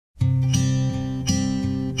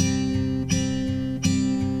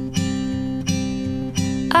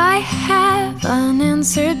I have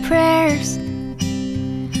unanswered prayers.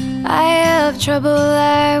 I have trouble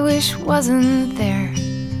I wish wasn't there.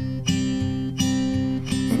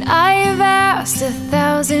 And I have asked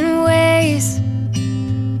 1,000 ways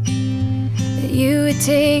that you would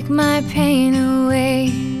take my pain away.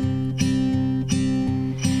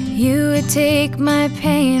 You would take my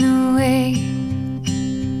pain away.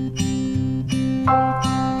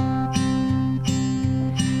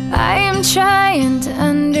 I am trying to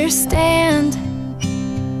understand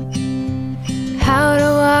how to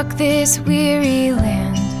walk this weary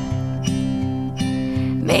land,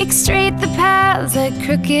 make straight the paths that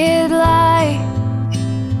crooked lie.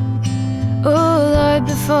 Oh Lord,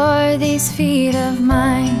 before these feet of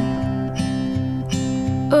mine,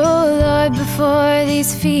 oh Lord, before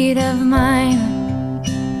these feet of mine.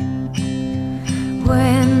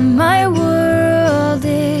 When my world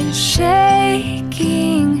is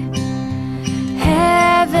shaking,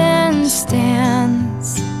 heaven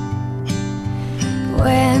stands.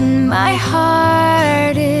 When my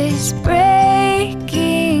heart is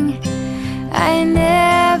breaking, I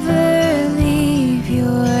never leave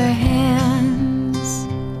your hands.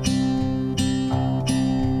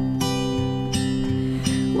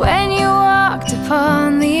 When you walked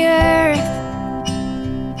upon the earth,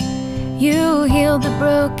 you healed the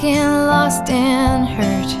broken, lost and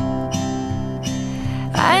hurt.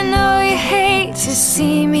 I know you hate to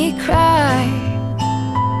see me cry.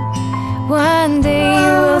 One day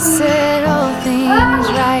you will set all things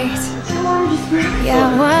right. Yeah,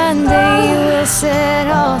 one day you will set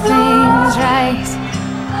all things right.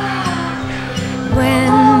 When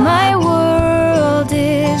my world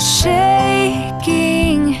is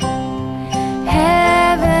shaking,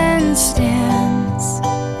 heaven stands.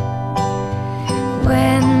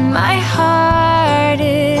 When my heart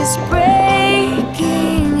is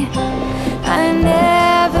breaking, I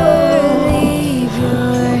never leave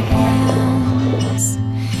your hands.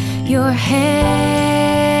 Your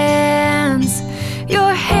hands,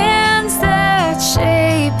 your hands that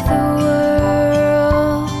shape the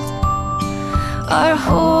world are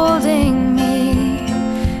holding me,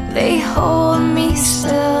 they hold me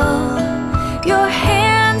still. Your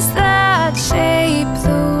hands that shape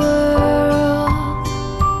the world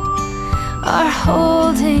are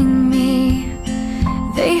holding me,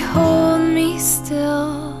 they hold me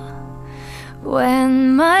still.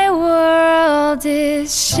 When my world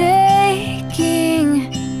is shaking,